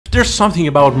There's something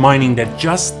about mining that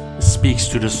just speaks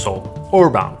to the soul.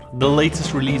 Orebound, the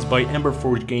latest release by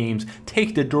Emberforge Games,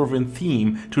 take the dwarven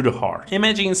theme to the heart.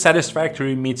 Imagine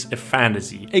Satisfactory meets a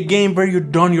fantasy, a game where you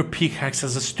don your pickaxe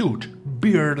as a stout,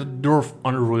 beard a dwarf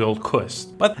on a royal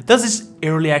quest. But does this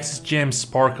early access gem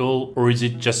sparkle, or is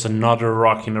it just another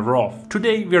rock in the rough?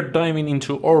 Today we are diving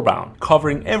into Orebound,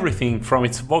 covering everything from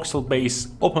its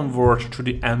voxel-based open world to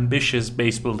the ambitious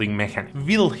base building mechanic.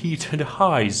 We'll hit the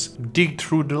highs, dig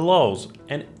through the lows,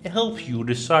 and help you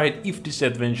decide if this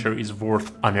adventure is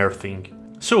worth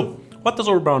unearthing. So, what does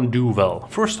Orebound do well?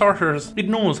 For starters, it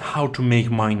knows how to make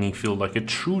mining feel like a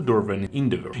true dwarven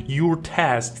endeavor. You're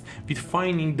tasked with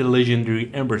finding the legendary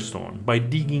Emberstone by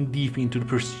digging deep into the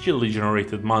procedurally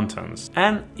generated mountains.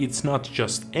 And it's not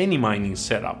just any mining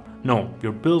setup. No,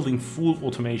 you're building full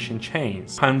automation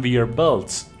chains, conveyor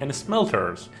belts, and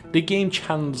smelters. The game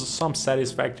channels some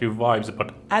Satisfactory vibes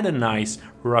but add a nice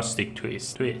rustic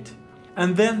twist to it.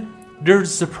 And then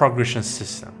there's the progression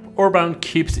system. Orebound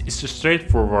keeps it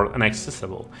straightforward and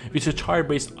accessible. With a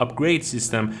tire-based upgrade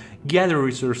system, gather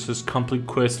resources, complete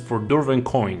quests for dwarven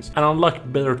coins, and unlock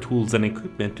better tools and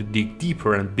equipment to dig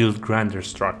deeper and build grander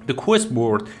structures. The quest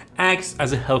board acts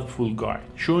as a helpful guide,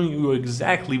 showing you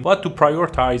exactly what to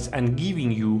prioritize and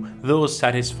giving you those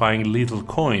satisfying little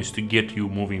coins to get you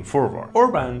moving forward.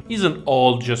 Orebound isn't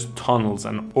all just tunnels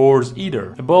and ores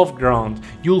either. Above ground,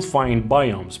 you'll find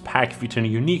biomes packed with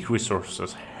unique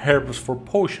resources, herbs for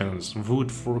potions,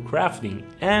 wood for crafting,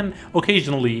 and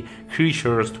occasionally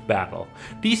creatures to battle.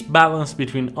 This balance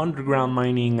between underground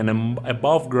mining and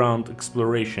above ground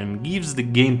exploration gives the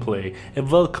gameplay a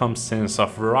welcome sense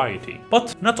of variety.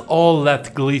 But not all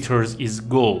that glitters is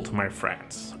gold, my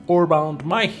friends. Orebound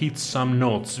might hit some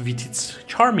notes with its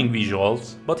charming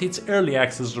visuals, but its early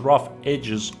access rough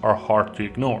edges are hard to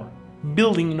ignore.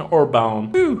 Building in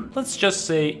Orebound, let's just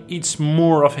say it's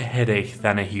more of a headache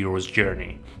than a hero's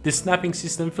journey. The snapping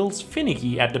system feels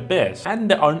finicky at the best, and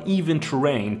the uneven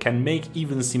terrain can make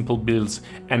even simple builds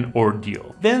an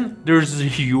ordeal. Then there's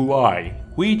the UI,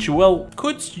 which, well,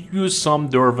 could use some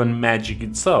dwarven magic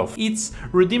itself. It's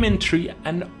rudimentary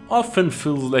and often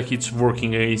feels like it's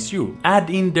working against you. Add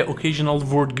in the occasional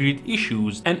word grid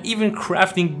issues, and even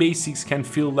crafting basics can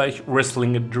feel like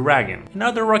wrestling a dragon.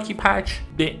 Another rocky patch,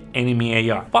 the enemy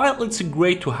AI. While it's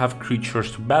great to have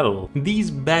creatures to battle, these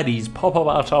baddies pop up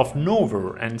out of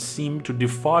nowhere and seem to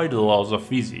defy the laws of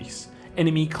physics.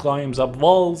 Enemy climbs up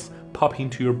walls, pop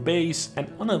into your base,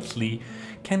 and honestly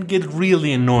can get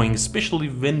really annoying, especially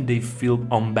when they feel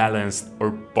unbalanced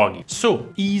or buggy.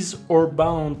 So, is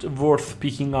Orebound worth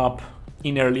picking up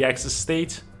in early access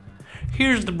state?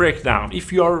 Here's the breakdown.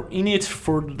 If you are in it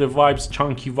for the vibes,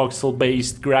 chunky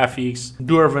voxel-based graphics,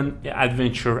 dwarven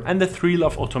adventure, and the thrill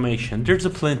of automation, there's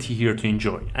plenty here to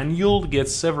enjoy, and you'll get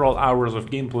several hours of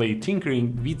gameplay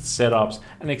tinkering with setups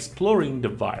and exploring the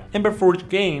vibe. Emberforge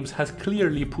Games has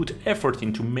clearly put effort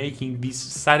into making this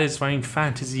satisfying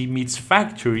fantasy meets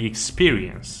factory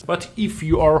experience. But if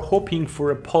you are hoping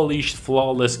for a polished,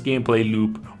 flawless gameplay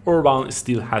loop, Orebound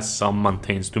still has some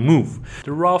mountains to move.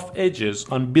 The rough edges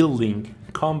on building,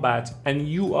 combat, and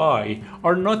UI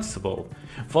are noticeable.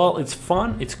 While it's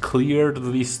fun, it's clear that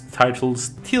this title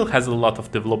still has a lot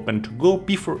of development to go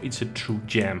before it's a true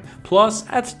gem. Plus,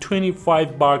 at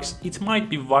 $25, it might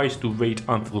be wise to wait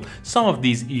until some of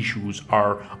these issues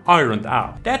are ironed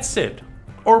out. That said,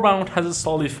 Orebound has a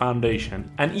solid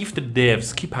foundation, and if the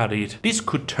devs keep at it, this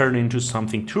could turn into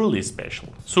something truly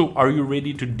special. So, are you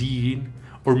ready to dig in?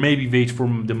 Or maybe wait for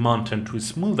the mountain to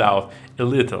smooth out a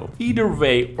little. Either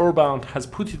way, Orebound has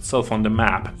put itself on the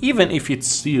map, even if it's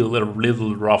still a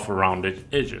little rough around the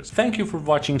edges. Thank you for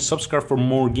watching, subscribe for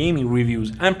more gaming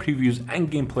reviews and previews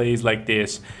and gameplays like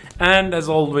this, and as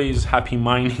always, happy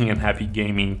mining and happy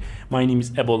gaming. My name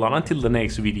is Ebola, until the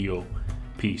next video,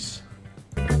 peace.